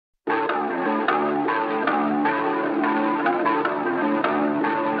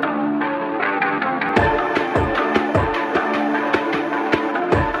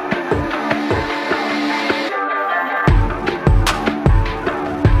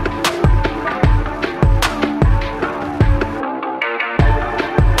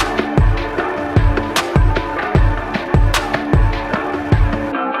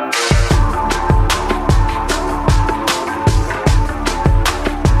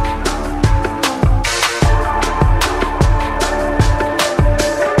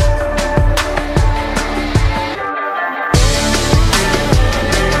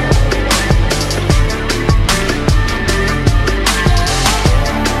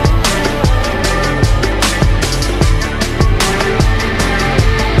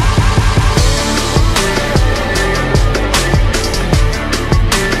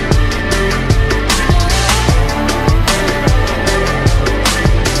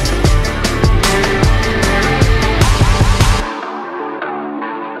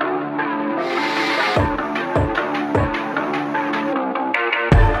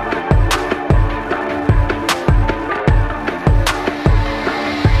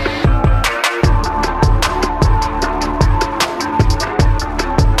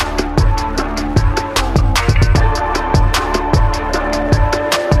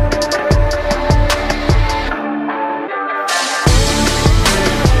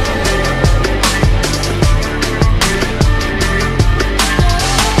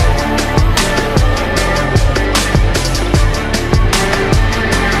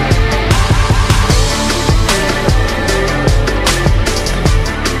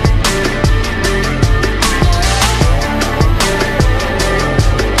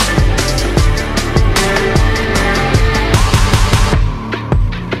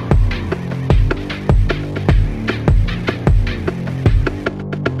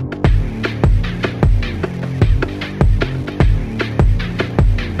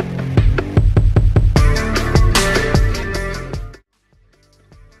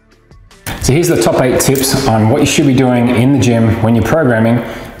So here's the top 8 tips on what you should be doing in the gym when you're programming,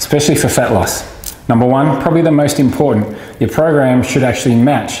 especially for fat loss. Number 1, probably the most important, your program should actually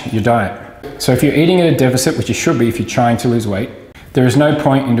match your diet. So if you're eating at a deficit, which you should be if you're trying to lose weight, there is no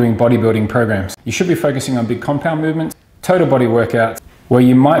point in doing bodybuilding programs. You should be focusing on big compound movements, total body workouts, where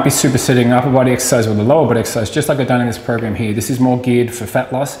you might be supersetting upper body exercise with a lower body exercise, just like I've done in this program here. This is more geared for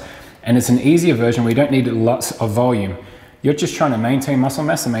fat loss, and it's an easier version where you don't need lots of volume. You're just trying to maintain muscle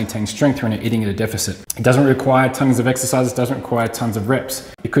mass and maintain strength when you're eating at a deficit. It doesn't require tons of exercise, it doesn't require tons of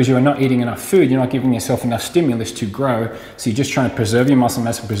reps. Because you are not eating enough food, you're not giving yourself enough stimulus to grow, so you're just trying to preserve your muscle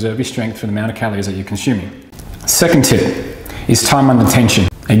mass and preserve your strength for the amount of calories that you're consuming. Second tip is time under tension.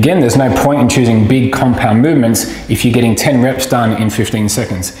 Again, there's no point in choosing big compound movements if you're getting 10 reps done in 15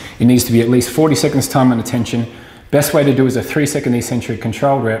 seconds. It needs to be at least 40 seconds time under tension. Best way to do is a 3-second eccentric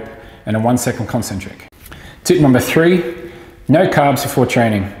controlled rep and a 1-second concentric. Tip number 3, no carbs before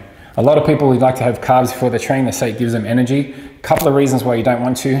training. A lot of people would like to have carbs before they train. They say it gives them energy. Couple of reasons why you don't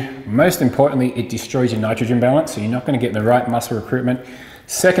want to. Most importantly, it destroys your nitrogen balance, so you're not going to get the right muscle recruitment.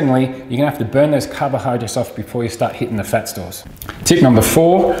 Secondly, you're going to have to burn those carbohydrates off before you start hitting the fat stores. Tip number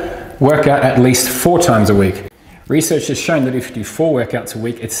 4, work out at least 4 times a week. Research has shown that if you do 4 workouts a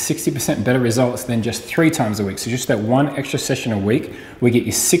week, it's 60% better results than just 3 times a week. So just that 1 extra session a week will get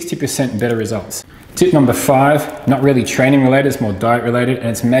you 60% better results. Tip number 5, not really training related, it's more diet related, and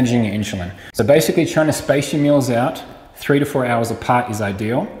it's managing your insulin. So basically trying to space your meals out 3 to 4 hours apart is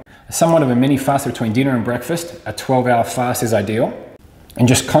ideal. Somewhat of a mini fast between dinner and breakfast, a 12-hour fast is ideal. And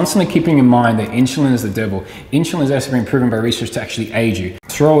just constantly keeping in mind that insulin is the devil. Insulin has also been proven by research to actually age you.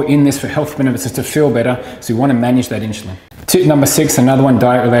 Throw in this for health benefits is to feel better, so you want to manage that insulin. Tip number 6, another one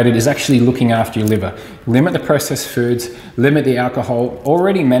diet related, is actually looking after your liver. Limit the processed foods, limit the alcohol.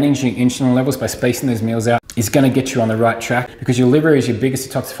 Already managing insulin levels by spacing those meals out is going to get you on the right track, because your liver is your biggest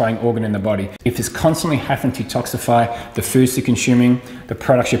detoxifying organ in the body. If it's constantly having to detoxify the foods you're consuming, the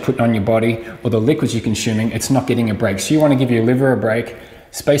products you're putting on your body, or the liquids you're consuming, it's not getting a break. So you want to give your liver a break,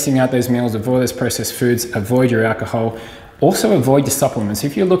 spacing out those meals, avoid those processed foods, avoid your alcohol. Also avoid your supplements.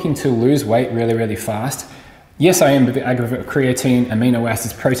 If you're looking to lose weight really, really fast, yes, I am advocate creatine, amino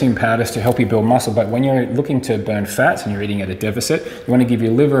acids, protein powders to help you build muscle, but when you're looking to burn fat and you're eating at a deficit, you want to give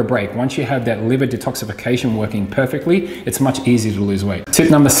your liver a break. Once you have that liver detoxification working perfectly, it's much easier to lose weight.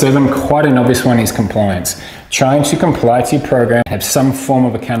 Tip number 7, quite an obvious one, is compliance. Trying to comply to your program, have some form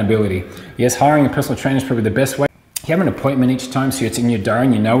of accountability. Yes, hiring a personal trainer is probably the best way. You have an appointment each time, so it's in your diary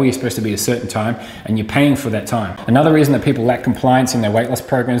and you know where you're supposed to be at a certain time and you're paying for that time. Another reason that people lack compliance in their weight loss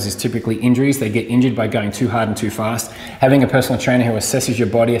programs is typically injuries. They get injured by going too hard and too fast. Having a personal trainer who assesses your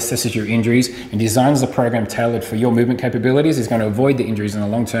body, assesses your injuries, and designs the program tailored for your movement capabilities is going to avoid the injuries in the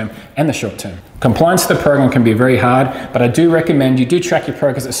long term and the short term. Compliance to the program can be very hard, but I do recommend you do track your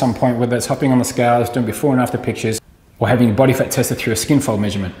progress at some point, whether it's hopping on the scales, doing before and after pictures, or having your body fat tested through a skin fold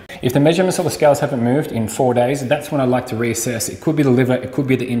measurement. If the measurements of the scales haven't moved in 4 days, that's when I'd like to reassess. It could be the liver, it could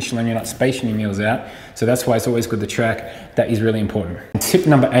be the insulin, you're not spacing your meals out. So that's why it's always good to track. That is really important. And tip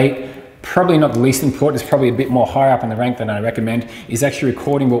number 8, probably not the least important, it's probably a bit more higher up in the rank than I recommend, is actually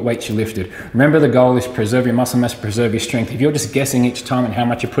recording what weights you lifted. Remember, the goal is to preserve your muscle mass, preserve your strength. If you're just guessing each time and how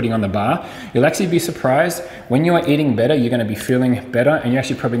much you're putting on the bar, you'll actually be surprised. When you are eating better, you're going to be feeling better and you're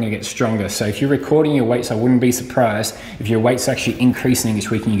actually probably going to get stronger. So if you're recording your weights, I wouldn't be surprised if your weight's actually increasing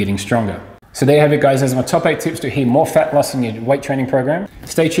each week and you're getting stronger. So there you have it, guys. Those are my top 8 tips to hear more fat loss in your weight training program.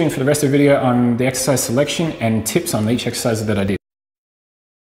 Stay tuned for the rest of the video on the exercise selection and tips on each exercise that I did.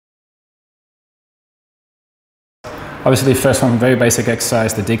 Obviously, the first one, very basic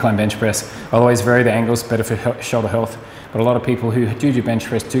exercise, the decline bench press. I'll always vary the angles, better for shoulder health. But a lot of people who do bench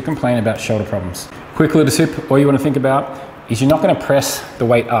press do complain about shoulder problems. Quick little tip, all you want to think about is you're not going to press the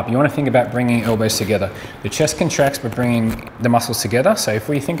weight up. You want to think about bringing elbows together. The chest contracts by bringing the muscles together. So if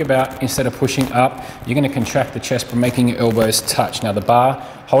we think about, instead of pushing up, you're going to contract the chest by making your elbows touch. Now the bar,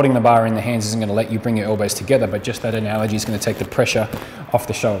 holding the bar in the hands isn't going to let you bring your elbows together, but just that analogy is going to take the pressure off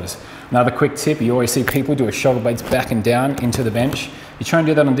the shoulders. Another quick tip, you always see people do a shoulder blades back and down into the bench. You try and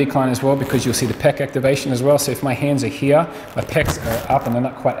do that on decline as well, because you'll see the pec activation as well. So if my hands are here, my pecs are up and they're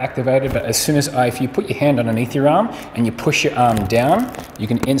not quite activated, but as soon as if you put your hand underneath your arm and you push your arm down, you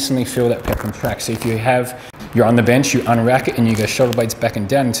can instantly feel that pec contract. So if you're on the bench, you unrack it and you go shoulder blades back and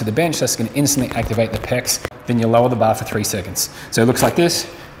down into the bench, that's going to instantly activate the pecs. Then you lower the bar for 3 seconds. So it looks like this.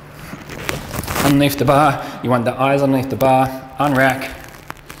 Underneath the bar, you want the eyes underneath the bar, unrack,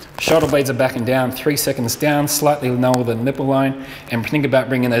 shoulder blades are back and down, 3 seconds down, slightly lower than nipple line, and think about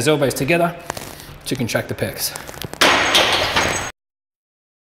bringing those elbows together to contract the pecs.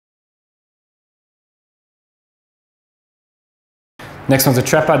 Next one's a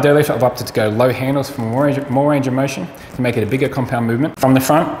trap bar deadlift. I've opted to go low handles for more range of motion to make it a bigger compound movement. From the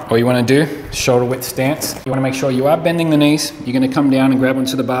front, all you want to do, shoulder width stance. You want to make sure you are bending the knees. You're going to come down and grab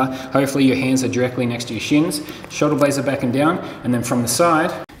onto the bar. Hopefully your hands are directly next to your shins. Shoulder blades are back and down. And then from the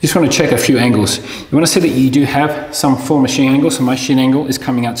side, you just want to check a few angles. You want to see that you do have some form of shin angle. So my shin angle is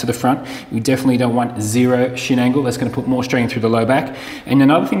coming out to the front. You definitely don't want zero shin angle. That's going to put more strain through the low back. And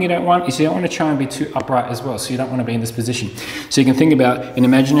another thing you don't want is you don't want to try and be too upright as well. So you don't want to be in this position. So you can think about an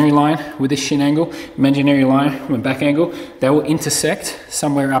imaginary line with a shin angle, imaginary line with a back angle. They will intersect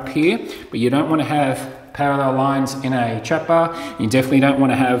somewhere up here, but you don't want to have parallel lines in a trap bar. You definitely don't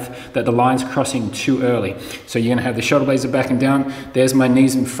want to have that the lines crossing too early. So you're going to have the shoulder blades are back and down. There's my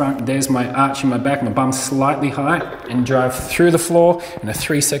knees in front. There's my arch in my back. My bum slightly high, and drive through the floor in a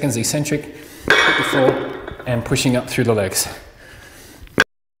 3 seconds eccentric, hit the floor, and pushing up through the legs.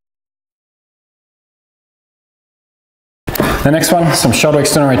 The next one, some shoulder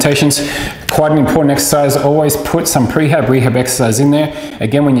external rotations. Quite an important exercise. Always put some rehab exercise in there.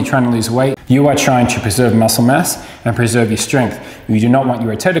 Again, when you're trying to lose weight, you are trying to preserve muscle mass and preserve your strength. You do not want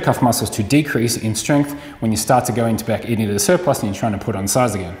your rotator cuff muscles to decrease in strength when you start to go into the surplus and you're trying to put on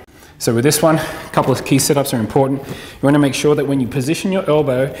size again. So with this one, a couple of key setups are important. You want to make sure that when you position your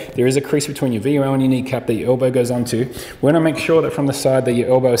elbow, there is a crease between your VMO and your kneecap that your elbow goes onto. We want to make sure that from the side that your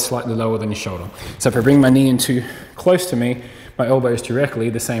elbow is slightly lower than your shoulder. So if I bring my knee in too close to me, my elbow is directly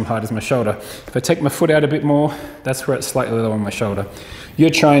the same height as my shoulder. If I take my foot out a bit more, that's where it's slightly lower on my shoulder. You're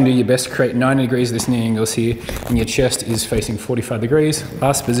trying to do your best to create 90 degrees of this knee angles here, and your chest is facing 45 degrees.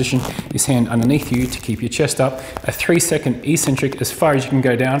 Last position is hand underneath you to keep your chest up. A 3 second eccentric as far as you can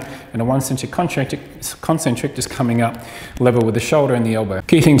go down, and a 1 second concentric just coming up level with the shoulder and the elbow.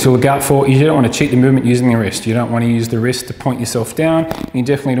 Key thing to look out for is you don't want to cheat the movement using the wrist. You don't want to use the wrist to point yourself down. You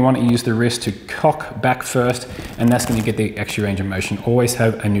definitely don't want to use the wrist to cock back first, and that's going to get the extra range of motion. Always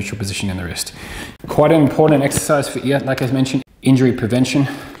have a neutral position in the wrist. Quite an important exercise for, like I mentioned, injury prevention,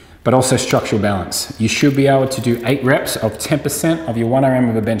 but also structural balance. You should be able to do 8 reps of 10% of your 1 RM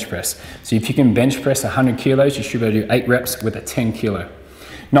of a bench press. So if you can bench press 100 kilos, you should be able to do 8 reps with a 10 kilo.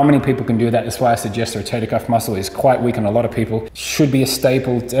 Not many people can do that. That's why I suggest the rotator cuff muscle is quite weak on a lot of people. Should be a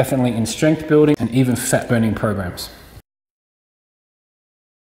staple, definitely in strength building and even fat burning programs.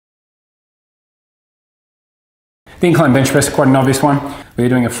 The incline bench press, quite an obvious one. We're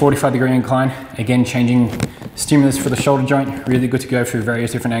doing a 45-degree incline. Again, changing stimulus for the shoulder joint. Really good to go through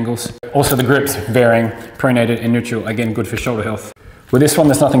various different angles. Also the grips, varying, pronated and neutral. Again, good for shoulder health. With this one,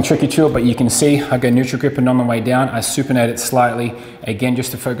 there's nothing tricky to it, but you can see I go neutral grip, and on the way down, I supinate it slightly. Again, just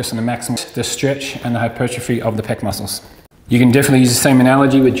to focus on the maximum, the stretch and the hypertrophy of the pec muscles. You can definitely use the same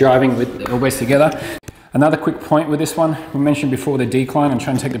analogy with driving with the elbows together. Another quick point with this one, we mentioned before the decline and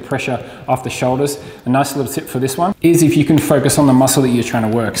trying to take the pressure off the shoulders. A nice little tip for this one is if you can focus on the muscle that you're trying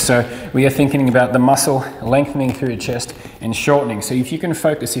to work. So we are thinking about the muscle lengthening through your chest and shortening. So if you can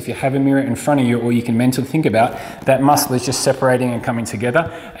focus, if you have a mirror in front of you, or you can mentally think about that muscle is just separating and coming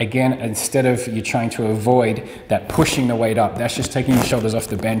together. Again, instead of you trying to avoid that pushing the weight up, that's just taking your shoulders off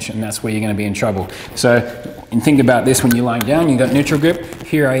the bench, and that's where you're going to be in trouble. So and think about this when you're lying down, you got neutral grip.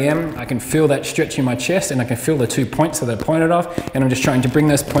 Here I am, I can feel that stretch in my chest, and I can feel the 2 points that I pointed off, and I'm just trying to bring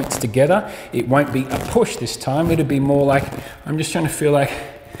those points together. It won't be a push this time, it'll be more like, I'm just trying to feel like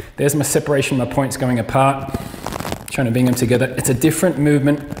there's my separation, my points going apart, trying to bring them together. It's a different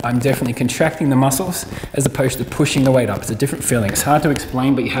movement. I'm definitely contracting the muscles as opposed to pushing the weight up. It's a different feeling. It's hard to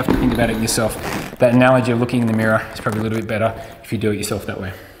explain, but you have to think about it yourself. That analogy of looking in the mirror is probably a little bit better if you do it yourself that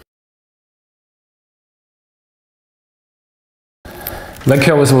way. Leg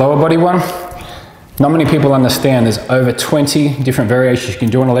curl is a lower body one. Not many people understand there's over 20 different variations you can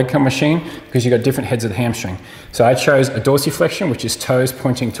do on a leg curl machine because you've got different heads of the hamstring. So I chose a dorsiflexion, which is toes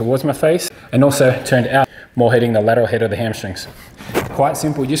pointing towards my face, and also turned out more hitting the lateral head of the hamstrings. Quite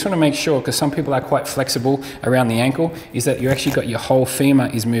simple. You just want to make sure, because some people are quite flexible around the ankle, is that you actually got your whole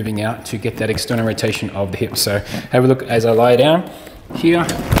femur is moving out to get that external rotation of the hips. So have a look as I lie down here.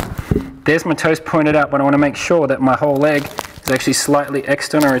 There's my toes pointed out, but I want to make sure that my whole leg is actually slightly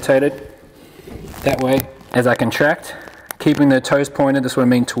external rotated. That way, as I contract, keeping the toes pointed, this would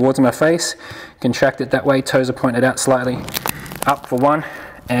mean towards my face. Contract it that way, toes are pointed out slightly. Up for 1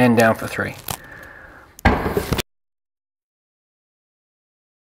 and down for 3.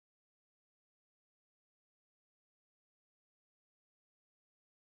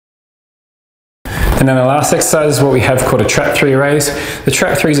 And then the last exercise is what we have called a trap 3 raise. The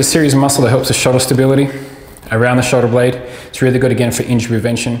trap 3 is a series of muscle that helps with shoulder stability around the shoulder blade. It's really good again for injury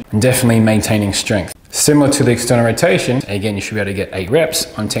prevention and definitely maintaining strength. Similar to the external rotation, again, you should be able to get 8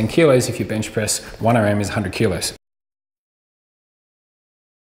 reps on 10 kilos if your bench press 1 RM is 100 kilos.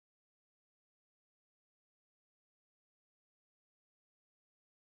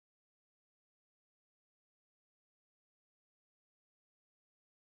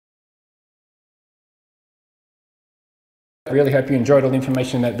 Really hope you enjoyed all the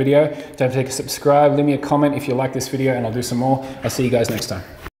information in that video. Don't forget to subscribe, leave me a comment if you like this video, and I'll do some more. I'll see you guys next time.